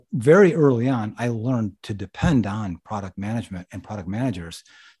very early on, I learned to depend on product management and product managers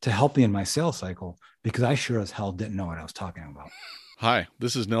to help me in my sales cycle because I sure as hell didn't know what I was talking about. Hi,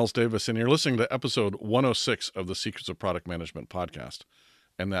 this is Nels Davis, and you're listening to episode 106 of the Secrets of Product Management podcast.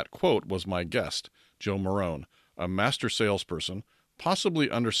 And that quote was my guest, Joe Morone, a master salesperson, possibly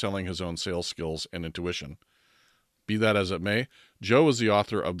underselling his own sales skills and intuition. Be that as it may, Joe is the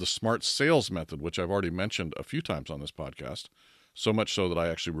author of the Smart Sales Method, which I've already mentioned a few times on this podcast, so much so that I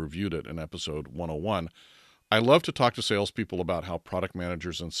actually reviewed it in episode 101. I love to talk to salespeople about how product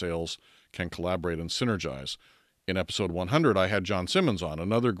managers and sales can collaborate and synergize. In episode 100, I had John Simmons on,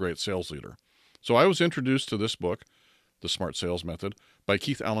 another great sales leader. So I was introduced to this book, The Smart Sales Method, by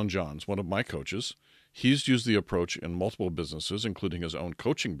Keith Allen Johns, one of my coaches. He's used the approach in multiple businesses, including his own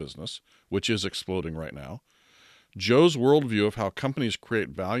coaching business, which is exploding right now. Joe's worldview of how companies create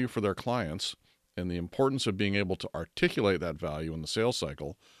value for their clients and the importance of being able to articulate that value in the sales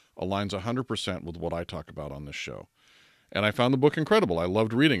cycle aligns 100% with what I talk about on this show. And I found the book incredible. I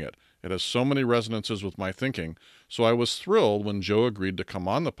loved reading it. It has so many resonances with my thinking. So I was thrilled when Joe agreed to come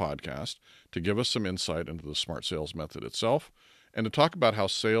on the podcast to give us some insight into the Smart Sales Method itself and to talk about how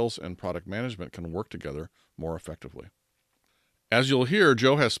sales and product management can work together more effectively. As you'll hear,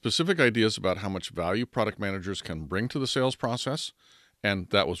 Joe has specific ideas about how much value product managers can bring to the sales process, and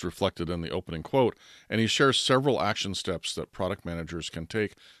that was reflected in the opening quote, and he shares several action steps that product managers can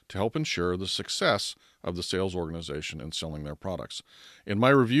take to help ensure the success of the sales organization in selling their products. In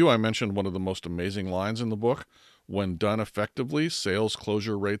my review, I mentioned one of the most amazing lines in the book. When done effectively, sales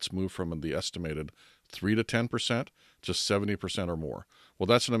closure rates move from the estimated 3 to 10% to 70% or more. Well,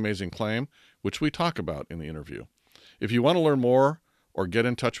 that's an amazing claim, which we talk about in the interview. If you want to learn more or get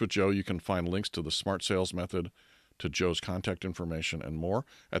in touch with Joe, you can find links to the Smart Sales Method, to Joe's contact information, and more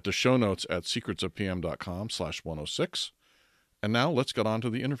at the show notes at secretsofpm.com/106. And now let's get on to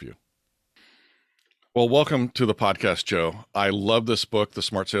the interview. Well, welcome to the podcast, Joe. I love this book, The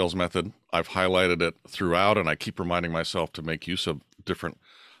Smart Sales Method. I've highlighted it throughout, and I keep reminding myself to make use of different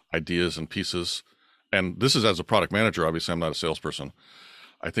ideas and pieces. And this is as a product manager. Obviously, I'm not a salesperson.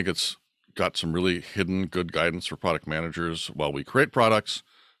 I think it's got some really hidden good guidance for product managers while we create products,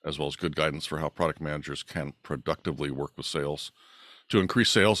 as well as good guidance for how product managers can productively work with sales to increase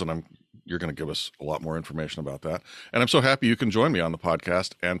sales. And you're going to give us a lot more information about that. And I'm so happy you can join me on the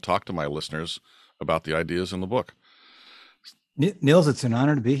podcast and talk to my listeners about the ideas in the book. Niels, it's an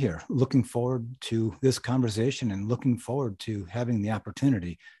honor to be here. Looking forward to this conversation and looking forward to having the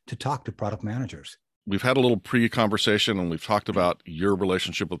opportunity to talk to product managers. We've had a little pre-conversation and we've talked about your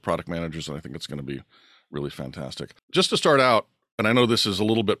relationship with product managers, and I think it's going to be really fantastic. Just to start out, and I know this is a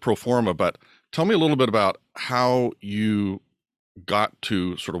little bit pro forma, but tell me a little bit about how you got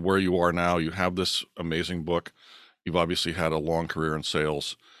to sort of where you are now. You have this amazing book. You've obviously had a long career in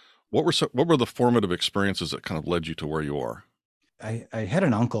sales. What were the formative experiences that kind of led you to where you are? I had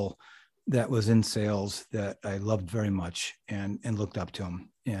an uncle that was in sales that I loved very much and looked up to him.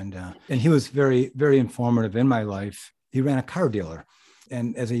 And he was very, very informative in my life. He ran a car dealer.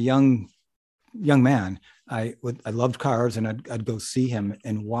 And as a young man, I loved cars, and I'd go see him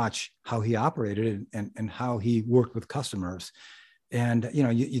and watch how he operated and how he worked with customers. And,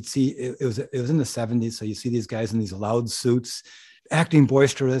 you'd see it was in the 70s. So you see these guys in these loud suits, acting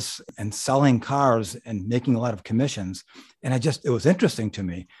boisterous and selling cars and making a lot of commissions. And it was interesting to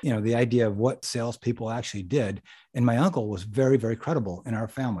me, the idea of what salespeople actually did. And my uncle was very, very credible in our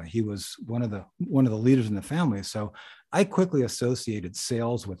family. He was one of the leaders in the family. So I quickly associated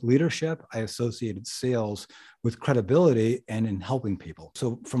sales with leadership. I associated sales with credibility and in helping people.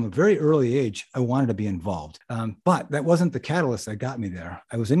 So from a very early age, I wanted to be involved. But that wasn't the catalyst that got me there.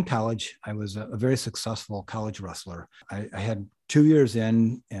 I was in college. I was a very successful college wrestler. I had 2 years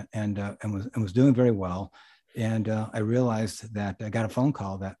in and was doing very well. And I realized that I got a phone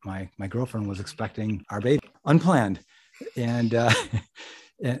call that my girlfriend was expecting our baby, unplanned. And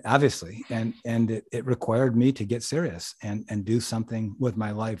and obviously, and it required me to get serious and do something with my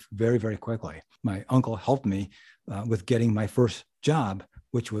life very, very quickly. My uncle helped me with getting my first job,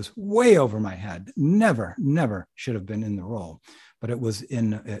 which was way over my head. Never should have been in the role, but it was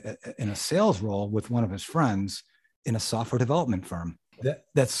in a sales role with one of his friends in a software development firm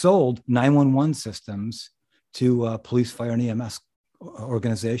that sold 911 systems to police, fire, and EMS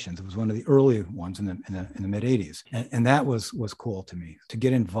organizations. It was one of the early ones in the mid 80s. And that was cool to me to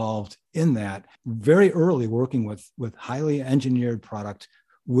get involved in that very early, working with highly engineered product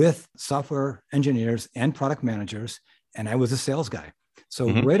with software engineers and product managers. And I was a sales guy. So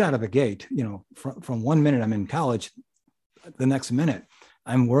right out of the gate, from 1 minute I'm in college, the next minute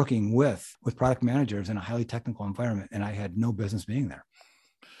I'm working with product managers in a highly technical environment, and I had no business being there.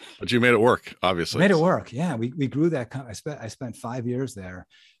 But you made it work, obviously. Made it work. Yeah, we grew that. I spent 5 years there,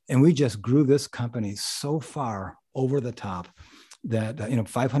 and we just grew this company so far over the top that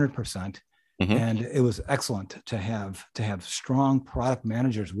 500%. Mm-hmm. And it was excellent to have strong product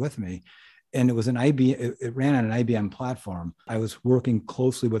managers with me. And it was an IBM. It ran on an IBM platform. I was working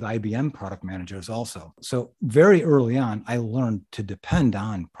closely with IBM product managers also. So very early on, I learned to depend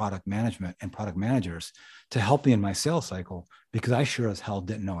on product management and product managers to help me in my sales cycle, because I sure as hell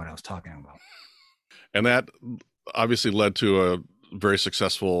didn't know what I was talking about. And that obviously led to a very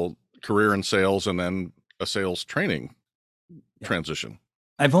successful career in sales and then a sales training transition.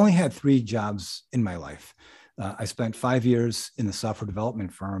 I've only had 3 jobs in my life. I spent 5 years in the software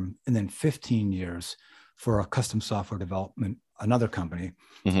development firm, and then 15 years for a custom software development, another company.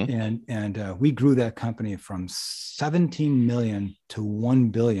 Mm-hmm. And we grew that company from 17 million to 1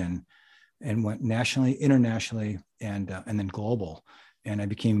 billion, and went nationally, internationally, and then global. And I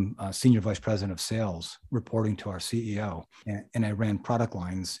became senior vice president of sales, reporting to our CEO. And I ran product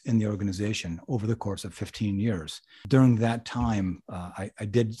lines in the organization over the course of 15 years. During that time, I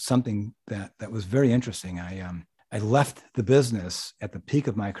did something that was very interesting. I left the business at the peak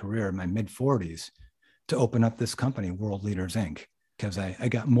of my career in my mid-40s to open up this company, World Leaders, Inc., because I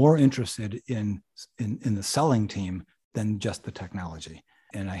got more interested in the selling team than just the technology.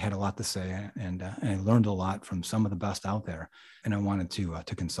 And I had a lot to say, and I learned a lot from some of the best out there, and I wanted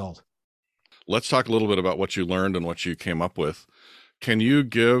to consult. Let's talk a little bit about what you learned and what you came up with. Can you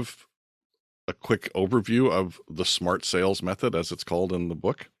give a quick overview of the SMART sales method, as it's called in the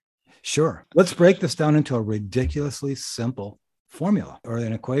book? Sure. Let's break this down into a ridiculously simple formula or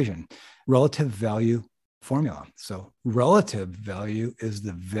an equation: relative value formula. So relative value is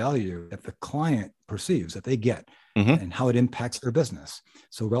the value that the client perceives, that they get, mm-hmm. and how it impacts their business.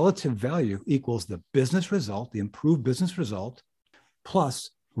 So relative value equals the business result, the improved business result,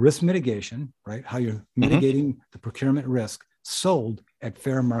 plus risk mitigation, right? How you're mitigating the procurement risk, sold at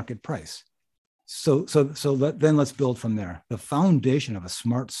fair market price. So then let's build from there. The foundation of a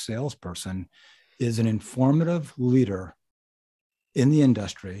smart salesperson is an informative leader in the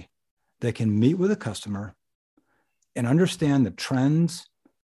industry that can meet with a customer and understand the trends,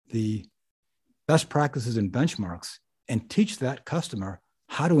 the best practices and benchmarks, and teach that customer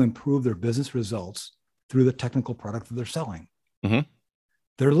how to improve their business results through the technical product that they're selling. Mm-hmm.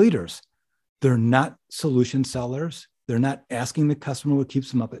 They're leaders. They're not solution sellers. They're not asking the customer what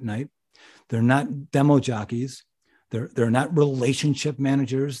keeps them up at night. They're not demo jockeys. They're not relationship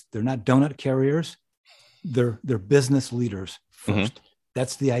managers. They're not donut carriers. They're business leaders first. Mm-hmm.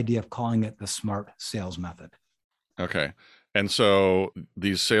 That's the idea of calling it the SMART sales method. Okay. And so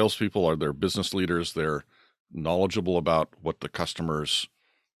these salespeople they're business leaders. They're knowledgeable about what the customer's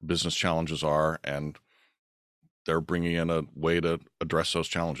business challenges are, and they're bringing in a way to address those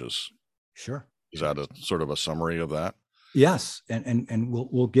challenges. Sure. Is that a sort of a summary of that? Yes. And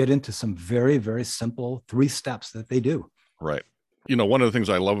we'll get into some very, very simple 3 steps that they do. Right. One of the things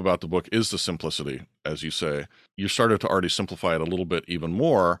I love about the book is the simplicity, as you say. You started to already simplify it a little bit even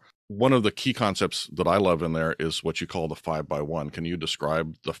more. One of the key concepts that I love in there is what you call the 5x1. Can you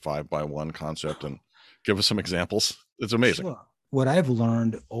describe the 5x1 concept and give us some examples? It's amazing. Sure. What I've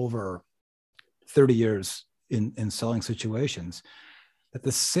learned over 30 years in selling situations, that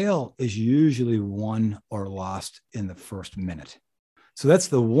the sale is usually won or lost in the first minute. So that's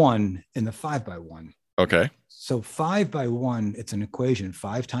the 1 in the 5x1. Okay. So 5x1, it's an equation.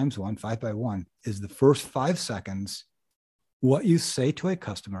 5 times 1, 5x1 is the first 5 seconds, what you say to a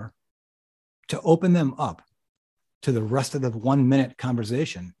customer to open them up to the rest of the 1 minute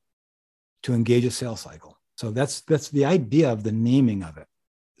conversation to engage a sales cycle. So that's the idea of the naming of it.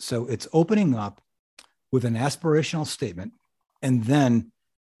 So it's opening up with an aspirational statement and then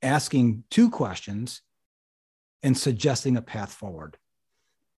asking 2 questions and suggesting a path forward.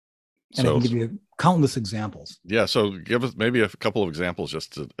 And I can give you countless examples. Yeah. So give us maybe a couple of examples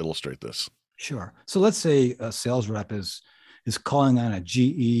just to illustrate this. Sure. So let's say a sales rep is calling on a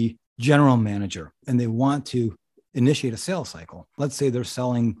GE general manager and they want to initiate a sales cycle. Let's say they're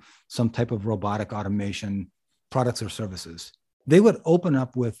selling some type of robotic automation products or services. They would open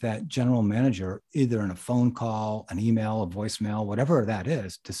up with that general manager, either in a phone call, an email, a voicemail, whatever that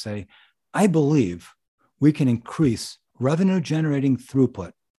is, to say, I believe we can increase revenue generating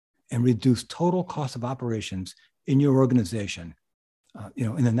throughput and reduce total cost of operations in your organization,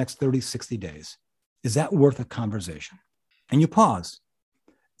 in the next 30, 60 days. Is that worth a conversation? And you pause,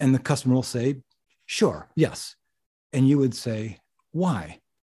 and the customer will say, sure, yes. And you would say, why?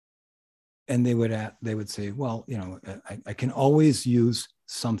 And they would say, well, I can always use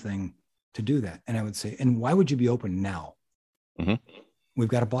something to do that. And I would say, and why would you be open now? Mm-hmm. we've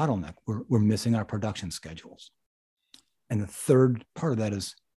got a bottleneck. We're missing our production schedules. And the third part of that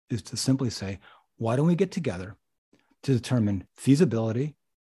is to simply say, why don't we get together to determine feasibility,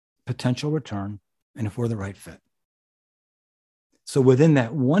 potential return, and if we're the right fit. So within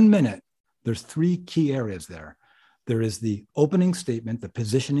that 1 minute, there's three key areas there. There is the opening statement, the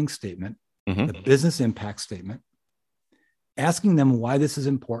positioning statement, the business impact statement, asking them why this is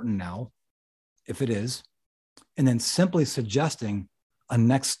important now, if it is, and then simply suggesting a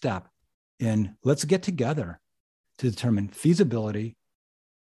next step in let's get together to determine feasibility,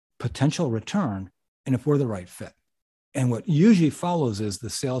 potential return, and if we're the right fit. And what usually follows is the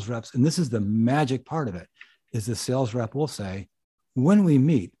sales reps, and this is the magic part of it, is the sales rep will say, when we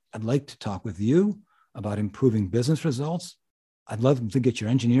meet, I'd like to talk with you about improving business results. I'd love to get your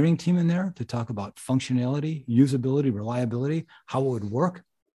engineering team in there to talk about functionality, usability, reliability, how it would work.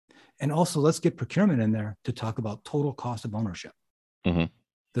 And also let's get procurement in there to talk about total cost of ownership.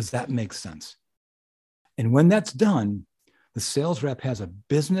 Does that make sense? And when that's done, the sales rep has a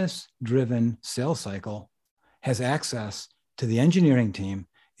business-driven sales cycle, has access to the engineering team,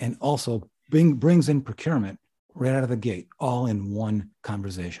 and also brings in procurement right out of the gate, all in one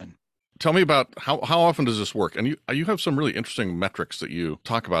conversation. Tell me about how often does this work? And you have some really interesting metrics that you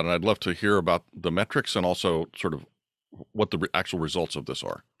talk about, and I'd love to hear about the metrics and also sort of what the actual results of this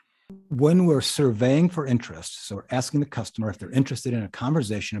are. When we're surveying for interest, so we're asking the customer if they're interested in a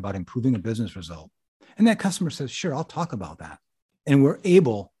conversation about improving a business result, and that customer says, sure, I'll talk about that. And we're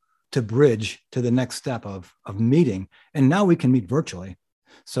able to bridge to the next step of meeting. And now we can meet virtually.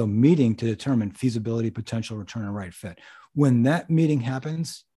 So meeting to determine feasibility, potential return, and right fit. When that meeting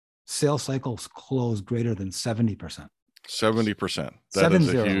happens, sales cycles close greater than 70%. 70%.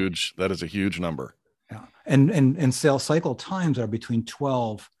 That is a huge number. Yeah. And sales cycle times are between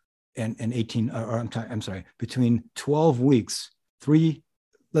 12 and 18, or I'm sorry, between 12 weeks,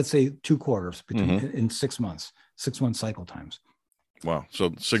 let's say 2 quarters in 6 months, 6-month cycle times. Wow.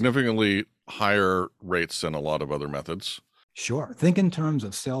 So significantly higher rates than a lot of other methods. Sure. Think in terms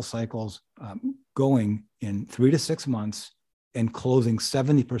of sales cycles going in 3 to 6 months and closing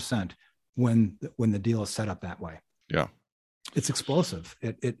 70% when the deal is set up that way. Yeah. It's explosive.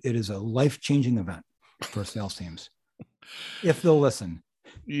 It is a life-changing event for sales teams if they'll listen.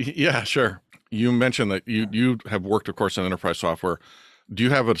 Yeah, sure. You mentioned that you have worked, of course, in enterprise software. Do you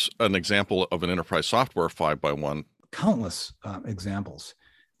have an example of an enterprise software 5x1? Countless examples.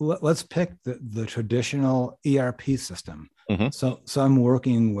 Let's pick the traditional ERP system. So I'm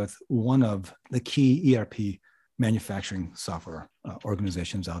working with one of the key ERP manufacturing software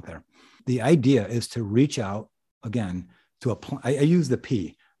organizations out there. The idea is to reach out, again, to I use the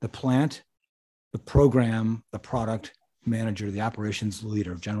P, the plant, the program, the product manager, the operations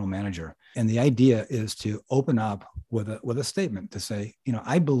leader, general manager. And the idea is to open up with a statement to say,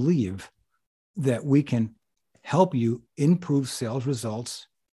 I believe that we can help you improve sales results,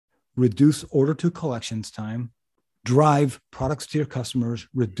 reduce order to collections time, drive products to your customers,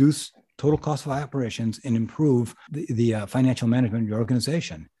 reduce total cost of operations, and improve the financial management of your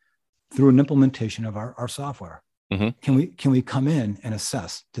organization through an implementation of our software. Can we come in and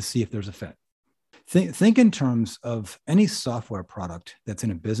assess to see if there's a fit? Think in terms of any software product that's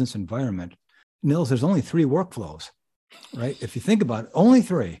in a business environment. Nils, there's only 3 workflows, right? If you think about it, only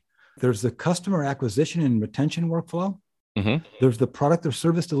 3. There's the customer acquisition and retention workflow. There's the product or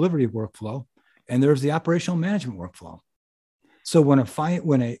service delivery workflow, and there's the operational management workflow. So when a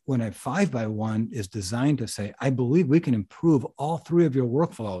 5x1 is designed to say, I believe we can improve all 3 of your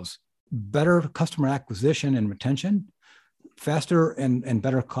workflows, better customer acquisition and retention, faster and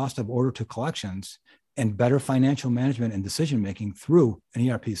better cost of order to collections, and better financial management and decision-making through an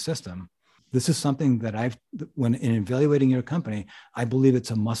ERP system. This is something that when in evaluating your company, I believe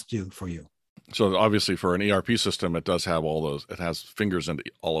it's a must-do for you. So obviously for an ERP system, it does have all those, it has fingers into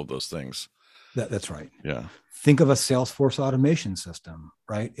all of those things. That's right. Yeah. Think of a Salesforce automation system,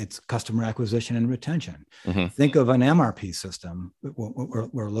 right? It's customer acquisition and retention. Think of an MRP system.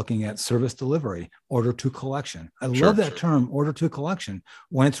 We're looking at service delivery, order to collection. I love that term, order to collection,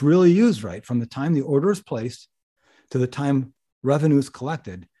 when it's really used right. From the time the order is placed to the time revenue is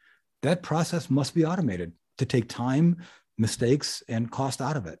collected, that process must be automated to take time, mistakes, and cost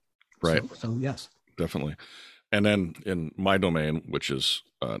out of it. Right. So yes. Definitely. And then in my domain, which is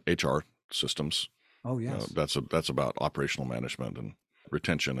HR systems. Oh, yes. That's about operational management and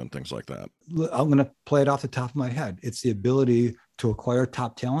retention and things like that. I'm going to play it off the top of my head. It's the ability to acquire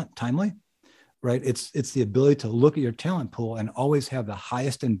top talent timely, right? It's the ability to look at your talent pool and always have the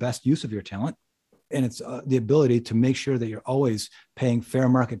highest and best use of your talent. And it's the ability to make sure that you're always paying fair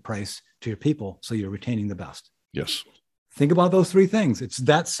market price to your people so you're retaining the best. Yes. Think about those three things. It's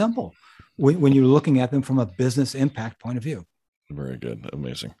that simple when you're looking at them from a business impact point of view. Very good.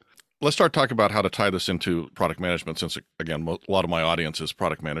 Amazing. Let's start talking about how to tie this into product management, since, again, a lot of my audience is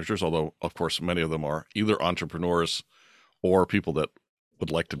product managers, although, of course, many of them are either entrepreneurs or people that would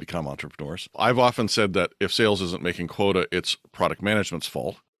like to become entrepreneurs. I've often said that if sales isn't making quota, it's product management's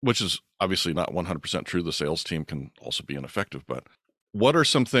fault, which is obviously not 100% true. The sales team can also be ineffective. But what are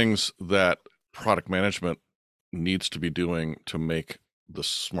some things that product management needs to be doing to make the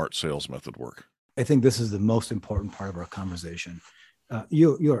smart sales method work? I think this is the most important part of our conversation.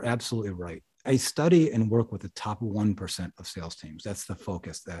 You are absolutely right. I study and work with the top 1% of sales teams. That's the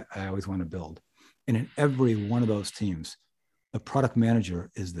focus that I always want to build. And in every one of those teams, the product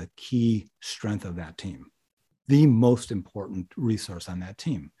manager is the key strength of that team, the most important resource on that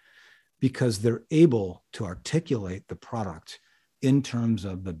team, because they're able to articulate the product in terms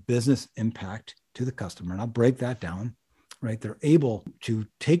of the business impact to the customer. And I'll break that down, right? They're able to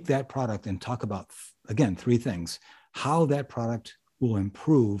take that product and talk about, again, three things: how that product will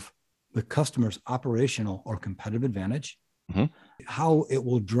improve the customer's operational or competitive advantage, how it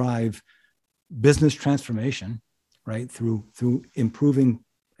will drive business transformation, right, through improving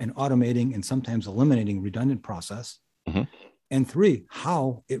and automating and sometimes eliminating redundant process, and three,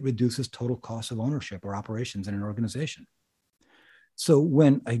 how it reduces total cost of ownership or operations in an organization. So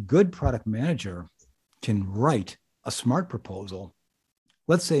when a good product manager can write a smart proposal,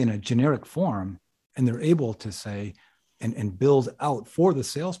 let's say in a generic form, and they're able to say and build out for the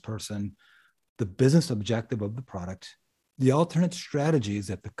salesperson the business objective of the product, the alternate strategies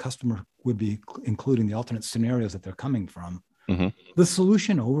that the customer would be including, the alternate scenarios that they're coming from, the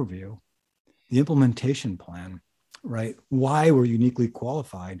solution overview, the implementation plan, right? Why we're uniquely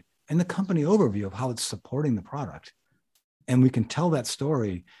qualified, and the company overview of how it's supporting the product. And we can tell that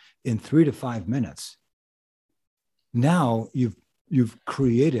story in 3 to 5 minutes. Now you've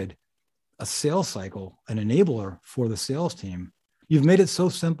created a sales cycle, an enabler for the sales team. You've made it so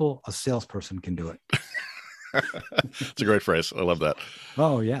simple, a salesperson can do it. It's a great phrase. I love that.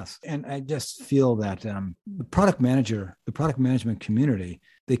 Oh, yes. And I just feel that the product management community,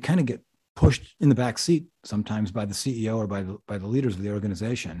 they kind of get pushed in the back seat sometimes by the CEO or by the leaders of the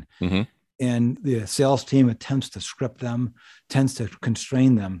organization. And the sales team attempts to script them, tends to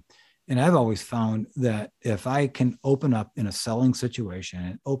constrain them. And I've always found that if I can open up in a selling situation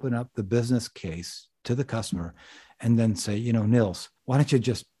and open up the business case to the customer and then say, Nils, why don't you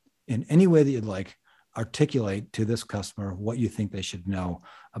just, in any way that you'd like, articulate to this customer what you think they should know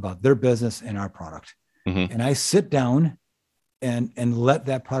about their business and our product. And I sit down and let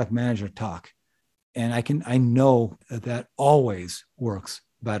that product manager talk. And I know that always works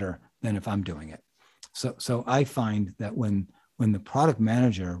better than if I'm doing it. So I find that when the product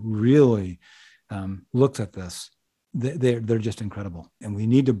manager really looks at this, they're just incredible. And we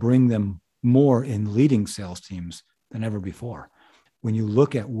need to bring them more in leading sales teams than ever before. When you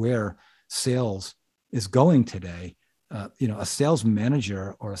look at where sales is going today, a sales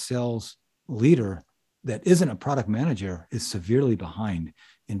manager or a sales leader that isn't a product manager is severely behind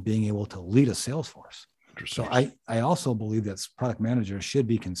in being able to lead a sales force. So I also believe that product managers should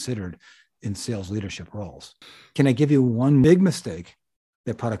be considered in sales leadership roles. Can I give you one big mistake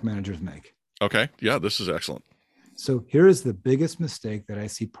that product managers make? Okay. Yeah, this is excellent. So here is the biggest mistake that I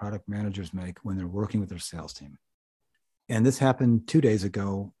see product managers make when they're working with their sales team. And this happened 2 days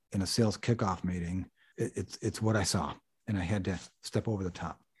ago in a sales kickoff meeting. It's what I saw, and I had to step over the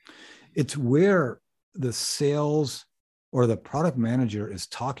top. It's where the sales or the product manager is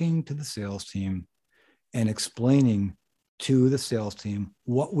talking to the sales team and explaining to the sales team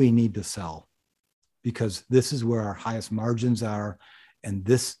what we need to sell, because this is where our highest margins are. And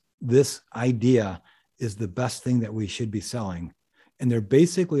this idea is the best thing that we should be selling. And they're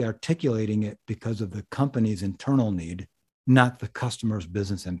basically articulating it because of the company's internal need, not the customer's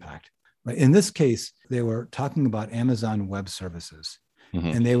business impact. Right? In this case, they were talking about Amazon Web Services.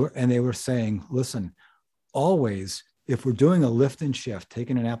 And they were saying, listen, always, if we're doing a lift and shift,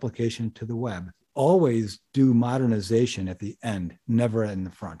 taking an application to the web, always do modernization at the end, never in the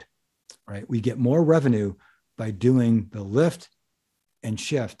front, right? We get more revenue by doing the lift and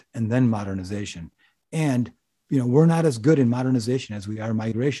shift and then modernization. And, we're not as good in modernization as we are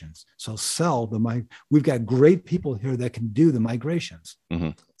migrations. So we've got great people here that can do the migrations.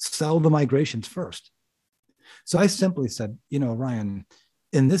 Sell the migrations first. So I simply said, Ryan,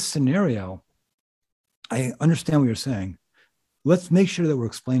 in this scenario, I understand what you're saying. Let's make sure that we're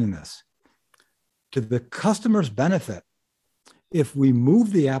explaining this to the customer's benefit. If we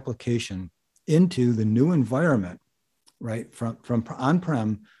move the application into the new environment, right, from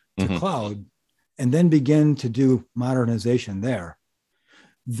on-prem to cloud, and then begin to do modernization there,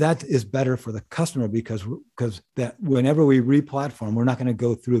 that is better for the customer because that whenever we re-platform, we're not going to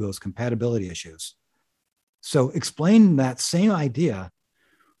go through those compatibility issues. So explain that same idea,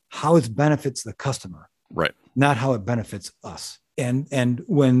 how it benefits the customer, right? Not how it benefits us. And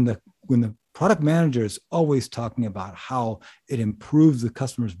when the product manager is always talking about how it improves the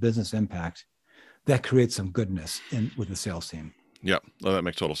customer's business impact, that creates some goodness with the sales team. Yeah, well, that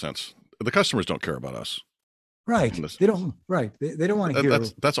makes total sense. The customers don't care about us. Right. They don't. Right. They don't want to hear.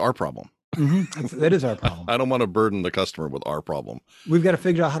 That's our problem. Mm-hmm. That is our problem. I don't want to burden the customer with our problem. We've got to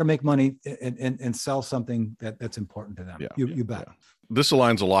figure out how to make money and sell something that's important to them. Yeah, you bet. Yeah. This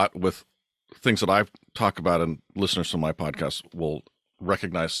aligns a lot with things that I've talked about, and listeners to my podcast will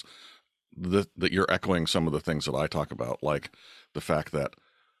recognize that you're echoing some of the things that I talk about, like the fact that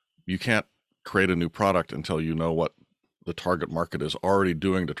you can't create a new product until you know what the target market is already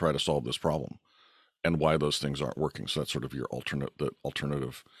doing to try to solve this problem and why those things aren't working. So that's sort of your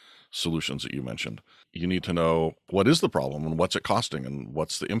alternative solutions that you mentioned. You need to know what is the problem and what's it costing and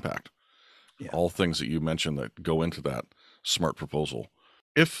what's the impact. Yeah. All things that you mentioned that go into that smart proposal.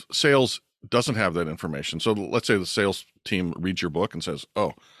 If sales doesn't have that information, so let's say the sales team reads your book and says,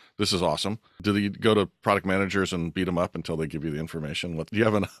 oh, this is awesome. Do you go to product managers and beat them up until they give you the information? Do you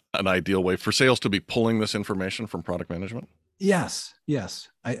have an ideal way for sales to be pulling this information from product management? Yes.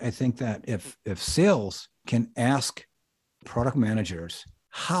 I think that if sales can ask product managers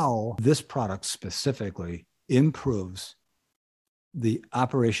how this product specifically improves the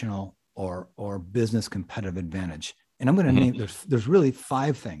operational or business competitive advantage. And I'm going to name, there's really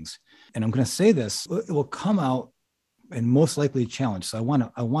 5 things. And I'm going to say this, it will come out and most likely challenged. So I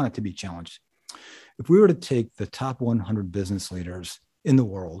want it to be challenged. If we were to take the top 100 business leaders in the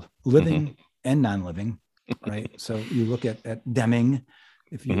world, living and non-living, right? So you look at Deming,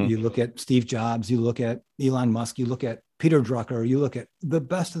 if you look at Steve Jobs, you look at Elon Musk, you look at Peter Drucker, you look at the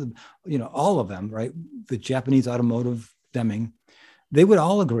best of them, all of them, right? The Japanese automotive Deming, they would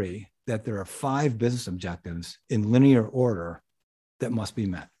all agree that there are 5 business objectives in linear order that must be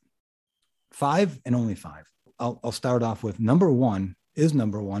met. 5 and only 5. I'll start off with number one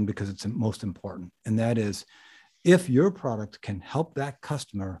because it's most important. And that is, if your product can help that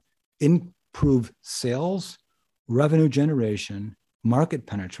customer improve sales, revenue generation, market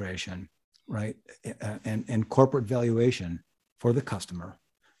penetration, right? And corporate valuation for the customer,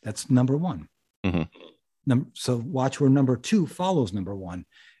 that's number one. So watch where number 2 follows number 1.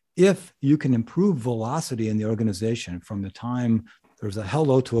 If you can improve velocity in the organization from the time there's a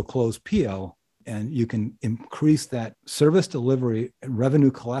hello to a closed PO, and you can increase that service delivery and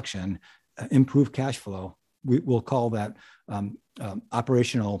revenue collection, improve cash flow, we'll call that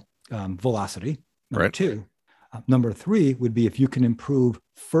operational velocity. Number 2. Number 3 would be if you can improve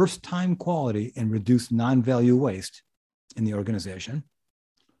first-time quality and reduce non-value waste in the organization.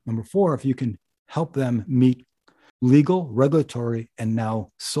 Number 4, if you can help them meet legal, regulatory, and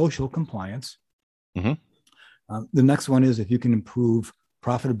now social compliance. The next one is if you can improve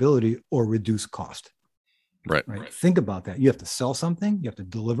profitability or reduce cost. Right. Think about that. You have to sell something. You have to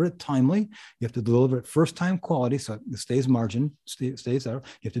deliver it timely. You have to deliver it first time quality, so it stays there. You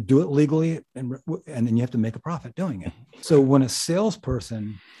have to do it legally, and then you have to make a profit doing it. So when a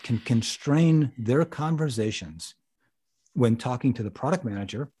salesperson can constrain their conversations when talking to the product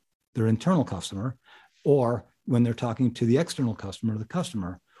manager, their internal customer, or when they're talking to the external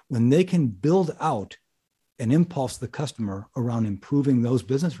customer, when they can build out an impulse to the customer around improving those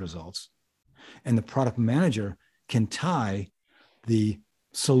business results, and the product manager can tie the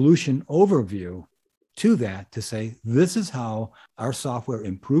solution overview to that to say, this is how our software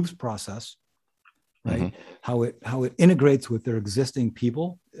improves process, right? How it integrates with their existing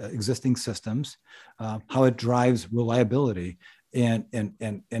people, existing systems, how it drives reliability, and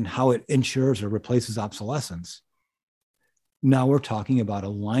how it ensures or replaces obsolescence. Now we're talking about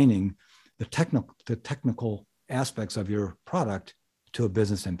aligning the technical aspects of your product to a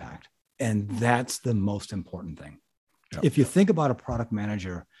business impact. And that's the most important thing. Yep. If you think about a product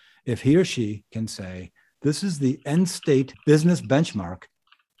manager, if he or she can say, this is the end state business benchmark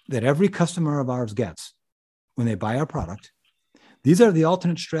that every customer of ours gets when they buy our product, these are the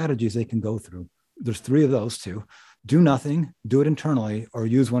alternate strategies they can go through. There's 3 of those too. Do nothing, do it internally, or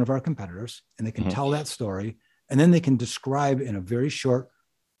use one of our competitors, and they can tell that story. And then they can describe in a very short,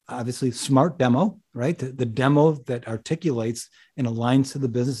 obviously smart demo, right? The demo that articulates and aligns to the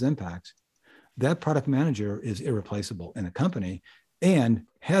business impact. That product manager is irreplaceable in the company and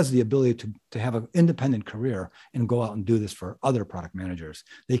has the ability to have an independent career and go out and do this for other product managers.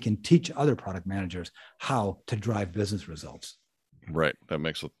 They can teach other product managers how to drive business results. Right. That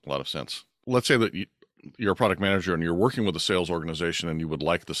makes a lot of sense. let's say that you're a product manager and you're working with a sales organization and you would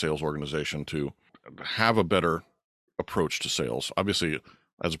like the sales organization to have a better approach to sales. Obviously,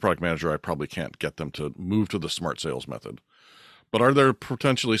 as a product manager, I probably can't get them to move to the smart sales method. But are there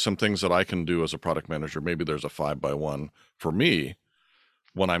potentially some things that I can do as a product manager? Maybe there's a 5x1 for me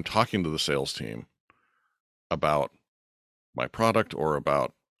when I'm talking to the sales team about my product or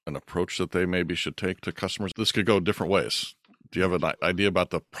about an approach that they maybe should take to customers. This could go different ways. Do you have an idea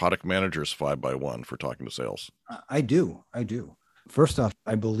about the product manager's 5x1 for talking to sales? I do. I do. First off,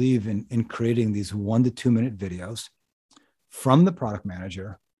 I believe in creating these 1 to 2 minute videos from the product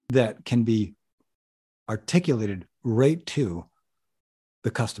manager that can be articulated right to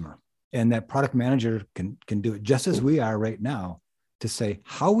the customer. And that product manager can do it just as we are right now to say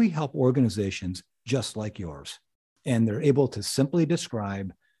how we help organizations just like yours. And they're able to simply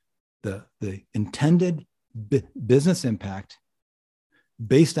describe the intended business impact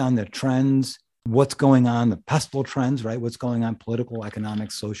based on the trends, what's going on, the pestle trends, right? What's going on, political,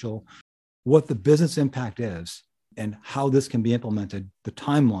 economic, social, what the business impact is, and how this can be implemented, the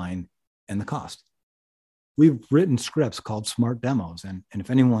timeline and the cost. We've written scripts called smart demos. And if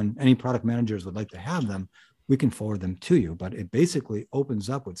any product managers would like to have them, we can forward them to you. But it basically opens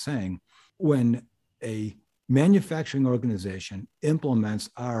up with saying, when a manufacturing organization implements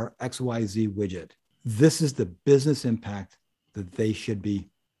our XYZ widget, this is the business impact that they should be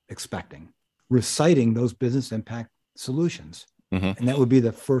expecting, reciting those business impact solutions. Mm-hmm. And that would be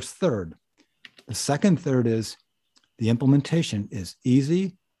the first third. The second third is the implementation is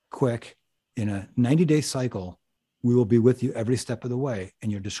easy, quick. In a 90-day cycle, we will be with you every step of the way.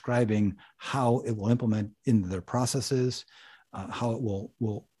 And you're describing how it will implement into their processes, how it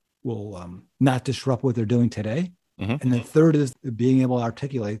will not disrupt what they're doing today. Mm-hmm. And the third is being able to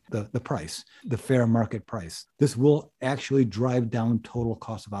articulate the price, the fair market price. This will actually drive down total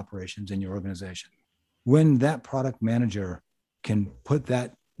cost of operations in your organization. When that product manager can put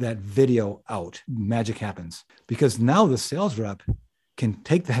that video out, magic happens. Because now the sales rep can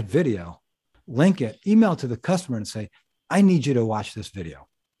take that video, link it, email to the customer and say, I need you to watch this video.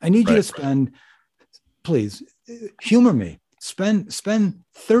 I need you to spend, please humor me. Spend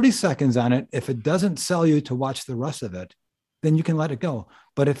 30 seconds on it. If it doesn't sell you to watch the rest of it, then you can let it go.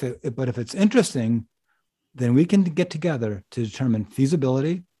 But if it's interesting, then we can get together to determine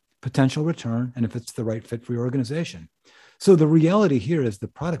feasibility, potential return, and if it's the right fit for your organization. So the reality here is the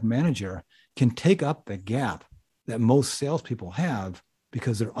product manager can take up the gap that most salespeople have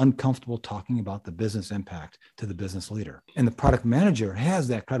because they're uncomfortable talking about the business impact to the business leader. And the product manager has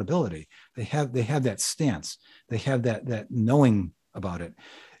that credibility. They have that stance. They have that knowing about it.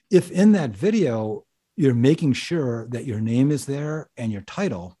 If in that video, you're making sure that your name is there and your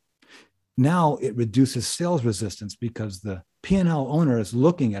title, now it reduces sales resistance because the P&L owner is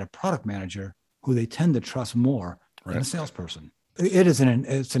looking at a product manager who they tend to trust more than a salesperson. It's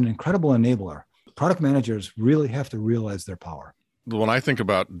an incredible enabler. Product managers really have to realize their power. When I think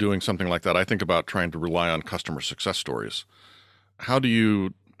about doing something like that, I think about trying to rely on customer success stories. How do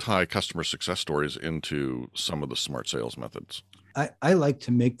you tie customer success stories into some of the smart sales methods? I like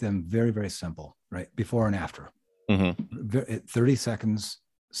to make them very, very simple, right? Before and after. Mm-hmm. 30 seconds,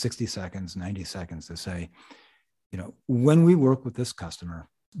 60 seconds, 90 seconds to say, when we work with this customer,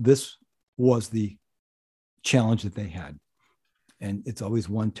 this was the challenge that they had. And it's always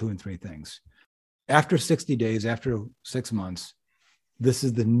 1, 2, and 3 things. After 60 days, after 6 months, this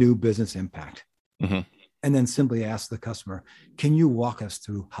is the new business impact. Mm-hmm. And then simply ask the customer, can you walk us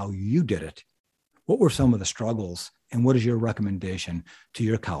through how you did it? What were some of the struggles? And what is your recommendation to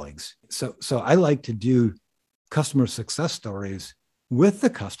your colleagues? So I like to do customer success stories with the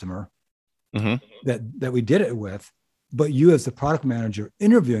customer mm-hmm. that we did it with, but you as the product manager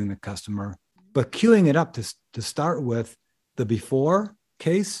interviewing the customer, but queuing it up to start with the before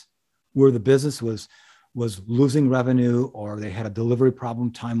case where the business was losing revenue, or they had a delivery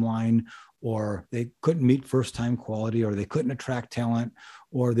problem timeline, or they couldn't meet first time quality, or they couldn't attract talent,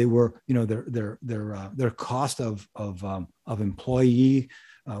 or they were, their cost of employee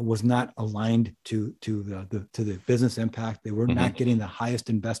was not aligned to the business impact. They were mm-hmm. not getting the highest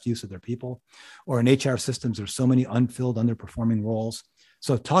and best use of their people, or in HR systems, there's so many unfilled, underperforming roles.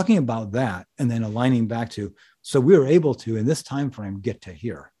 So talking about that and then aligning back to, so we were able to, in this time frame, get to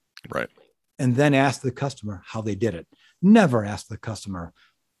here. Right. And then ask the customer how they did it. Never ask the customer,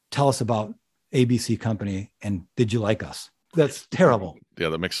 tell us about ABC company and did you like us? That's terrible. Yeah,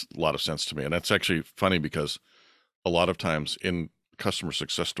 that makes a lot of sense to me. And that's actually funny because a lot of times in customer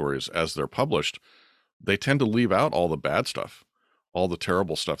success stories, as they're published, they tend to leave out all the bad stuff, all the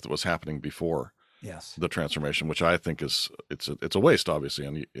terrible stuff that was happening before. Yes. the transformation, which I think it's a waste,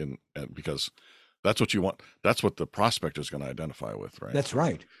 obviously, and because that's what you want. That's what the prospect is going to identify with, right? That's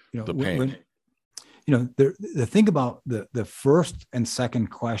right. The pain. The think about the first and second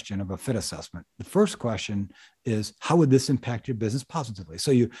question of a fit assessment. The first question is, how would this impact your business positively?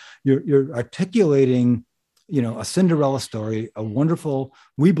 So you're articulating, a Cinderella story, a wonderful,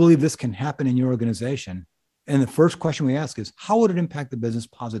 we believe this can happen in your organization. And the first question we ask is, how would it impact the business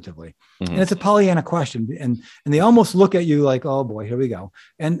positively? Mm-hmm. And it's a Pollyanna question. And they almost look at you like, oh boy, here we go.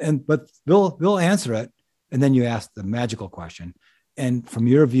 But they'll answer it. And then you ask the magical question. And from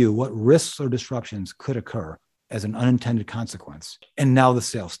your view, what risks or disruptions could occur as an unintended consequence? And now the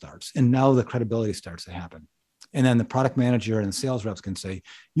sale starts. And now the credibility starts to happen. And then the product manager and the sales reps can say,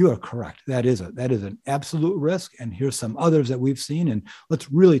 you are correct. That is an absolute risk. And here's some others that we've seen. And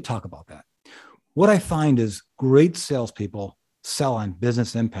let's really talk about that. What I find is great salespeople sell on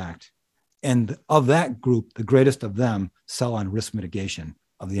business impact. And of that group, the greatest of them sell on risk mitigation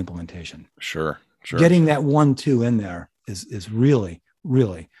of the implementation. Sure. Getting that 1-2 in there is really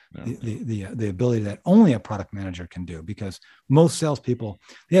the ability that only a product manager can do, because most salespeople,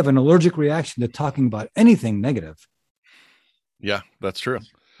 they have an allergic reaction to talking about anything negative. Yeah, that's true.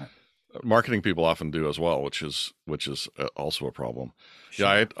 Marketing people often do as well, which is also a problem. Sure.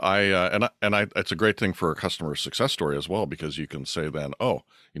 Yeah, I it's a great thing for a customer success story as well, because you can say then, oh,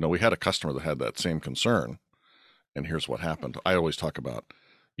 we had a customer that had that same concern, and here's what happened. I always talk about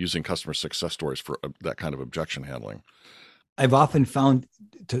using customer success stories for that kind of objection handling. I've often found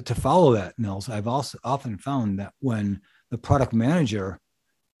to follow that, Nils, I've also often found that when the product manager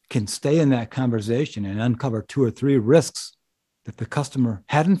can stay in that conversation and uncover 2 or 3 risks that the customer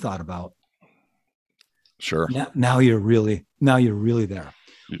hadn't thought about. Sure. Now you're really there.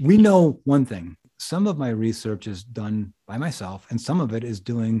 We know one thing. Some of my research is done by myself, and some of it is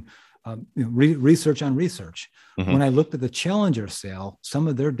doing research on research. Mm-hmm. When I looked at the Challenger sale, some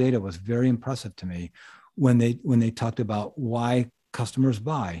of their data was very impressive to me when they talked about why customers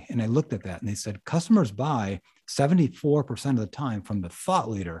buy. And I looked at that and they said customers buy 74% of the time from the thought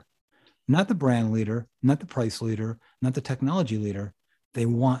leader, not the brand leader, not the price leader, not the technology leader. They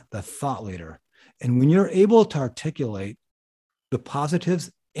want the thought leader. And when you're able to articulate the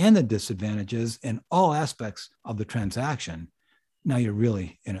positives and the disadvantages in all aspects of the transaction, now you're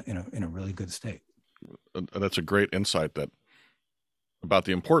really in a really good state. And that's a great insight about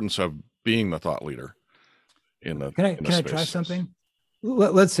the importance of being the thought leader. Can I try something?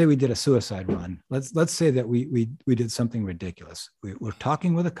 Let's say we did a suicide run. Let's say that we did something ridiculous. We're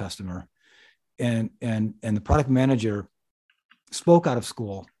talking with a customer, and the product manager spoke out of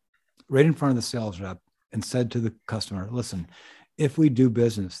school right in front of the sales rep and said to the customer, listen, if we do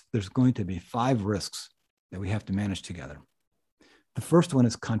business, there's going to be 5 risks that we have to manage together. The first one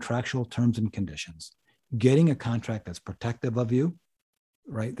is contractual terms and conditions. Getting a contract that's protective of you,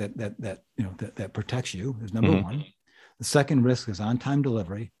 right? That protects you is number mm-hmm. 1. The second risk is on-time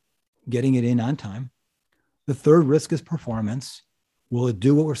delivery, getting it in on time. The third risk is performance. Will it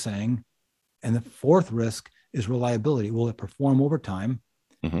do what we're saying? And the fourth risk is reliability. Will it perform over time?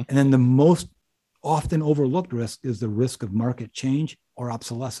 Mm-hmm. And then the most often overlooked risk is the risk of market change or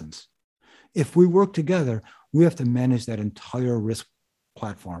obsolescence. If we work together, we have to manage that entire risk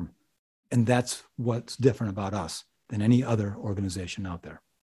platform. And that's what's different about us than any other organization out there.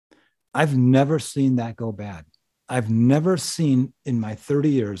 I've never seen that go bad. I've never seen in my 30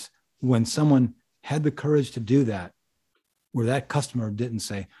 years when someone had the courage to do that, where that customer didn't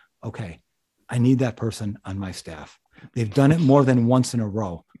say, okay, I need that person on my staff. They've done it more than once in a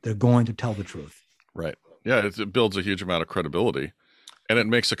row. They're going to tell the truth. Right. Yeah, it builds a huge amount of credibility, and it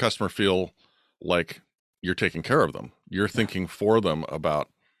makes the customer feel like you're taking care of them. You're thinking for them about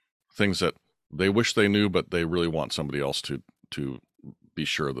things that they wish they knew, but they really want somebody else to be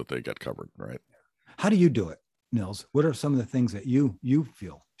sure that they get covered, right? How do you do it, Nils? What are some of the things that you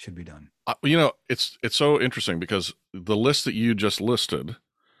feel should be done? It's so interesting because the list that you just listed,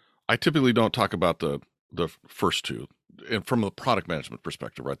 I typically don't talk about the first 2, and from the product management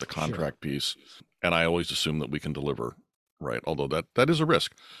perspective, right? The contract piece, and I always assume that we can deliver, right? Although that is a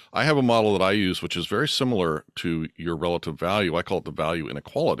risk. I have a model that I use, which is very similar to your relative value. I call it the value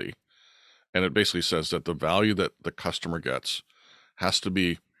inequality. And it basically says that the value that the customer gets has to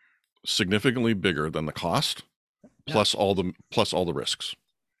be significantly bigger than the cost, plus all the risks.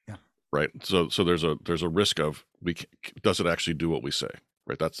 Yeah. Right. So there's a risk of does it actually do what we say?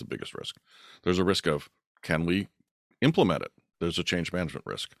 Right. That's the biggest risk. There's a risk of, can we implement it? There's a change management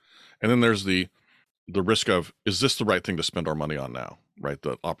risk. And then there's the risk of, is this the right thing to spend our money on now? Right.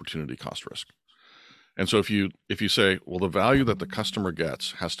 The opportunity cost risk. And so if you say, well, the value that the customer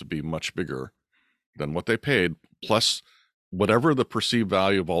gets has to be much bigger than what they paid, plus whatever the perceived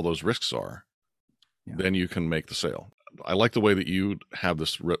value of all those risks are, then you can make the sale. I like the way that you have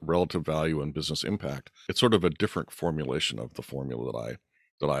this relative value and business impact. It's sort of a different formulation of the formula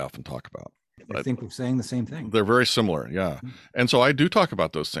that I often talk about. I think we're saying the same thing. They're very similar, yeah. And so I do talk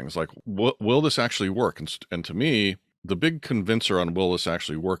about those things, like, will this actually work? And to me, the big convincer on will this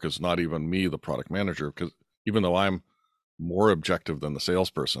actually work is not even me, the product manager, because even though I'm more objective than the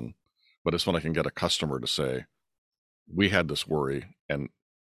salesperson, but it's when I can get a customer to say, we had this worry and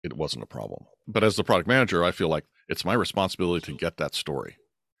it wasn't a problem. But as the product manager, I feel like it's my responsibility to get that story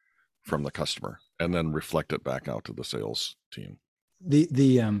from the customer and then reflect it back out to the sales team.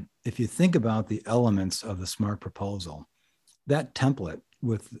 If you think about the elements of the SMART proposal, that template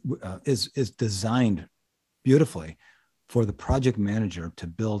is designed beautifully for the project manager to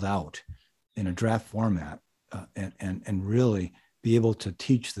build out in a draft format and really be able to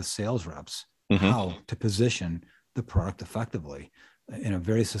teach the sales reps how to position the product effectively in a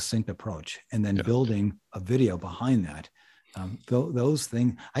very succinct approach, and then building a video behind that. Those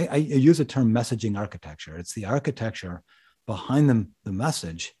things, I use the term messaging architecture. It's the architecture behind the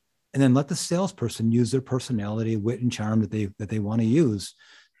message, and then let the salesperson use their personality, wit, and charm that they want to use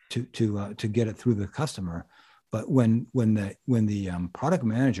to get it through the customer. But when the product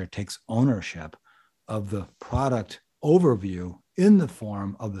manager takes ownership of the product overview in the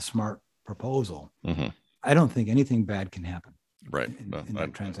form of the SMART proposal, I don't think anything bad can happen. Right. In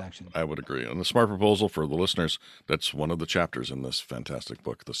that transaction. I would agree. And the SMART proposal, for the listeners, that's one of the chapters in this fantastic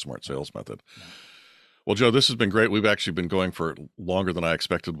book, The Smart Sales Method. Yeah. Well, Joe, this has been great. We've actually been going for longer than I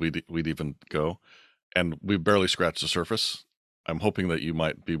expected we'd even go, and we've barely scratched the surface. I'm hoping that you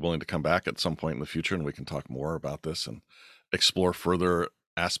might be willing to come back at some point in the future and we can talk more about this and explore further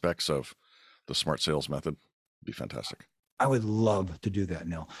aspects of the Smart Sales Method. It'd be fantastic. I would love to do that,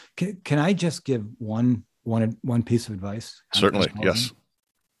 Neil. Can I just give one piece of advice? Certainly, yes.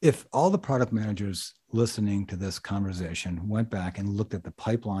 If all the product managers listening to this conversation went back and looked at the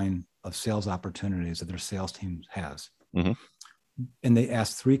pipeline of sales opportunities that their sales team has, and they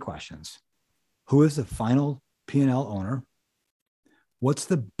asked 3 questions: who is the final P&L owner? What's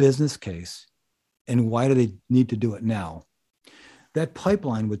the business case? And why do they need to do it now? That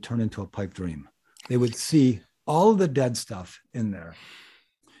pipeline would turn into a pipe dream. They would see all of the dead stuff in there.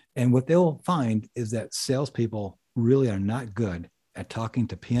 And what they'll find is that salespeople really are not good at talking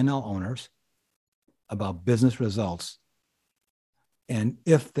to P&L owners about business results. And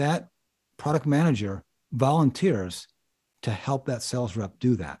if that product manager volunteers to help that sales rep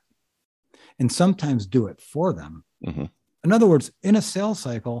do that, and sometimes do it for them. In other words, in a sales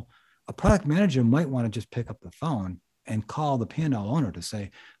cycle, a product manager might want to just pick up the phone and call the P&L owner to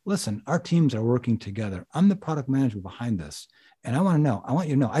say, listen, our teams are working together. I'm the product manager behind this. And I want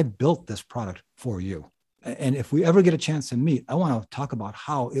you to know, I built this product for you. And if we ever get a chance to meet, I want to talk about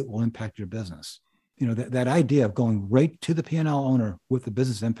how it will impact your business. You know, that idea of going right to the P&L owner with the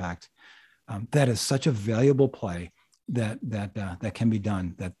business impact, that is such a valuable play that can be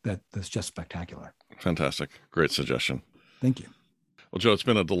done. That's just spectacular. Fantastic. Great suggestion. Thank you. Well, Joe, it's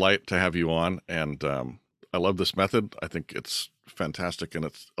been a delight to have you on. And I love this method. I think it's fantastic, and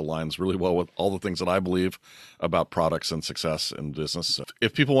it aligns really well with all the things that I believe about products and success in business.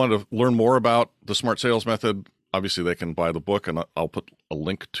 If people want to learn more about the Smart Sales Method, obviously they can buy the book, and I'll put a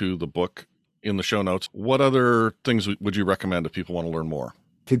link to the book in the show notes. What other things would you recommend if people want to learn more?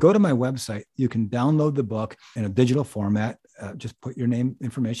 If you go to my website, you can download the book in a digital format. Just put your name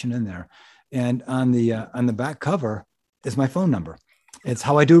information in there. And on the back cover is my phone number. It's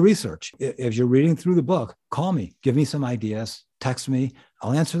how I do research. If you're reading through the book, call me, give me some ideas, text me.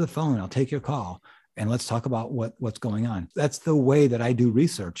 I'll answer the phone. I'll take your call, and let's talk about what's going on. That's the way that I do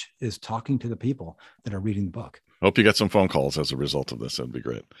research, is talking to the people that are reading the book. Hope you get some phone calls as a result of this. That'd be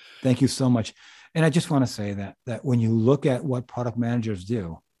great. Thank you so much. And I just want to say that when you look at what product managers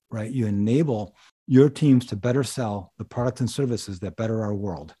do, right, you enable your teams to better sell the products and services that better our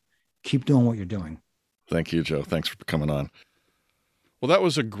world. Keep doing what you're doing. Thank you, Joe. Thanks for coming on. Well, that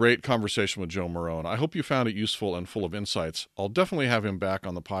was a great conversation with Joe Morone. I hope you found it useful and full of insights. I'll definitely have him back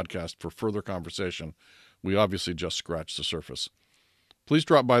on the podcast for further conversation. We obviously just scratched the surface. Please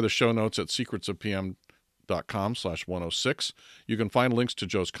drop by the show notes at secretsofpm.com/106. You can find links to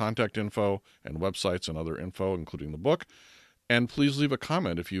Joe's contact info and websites and other info, including the book. And please leave a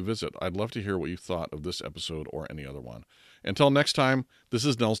comment if you visit. I'd love to hear what you thought of this episode or any other one. Until next time, this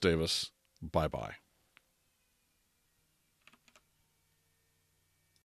is Nels Davis. Bye-bye.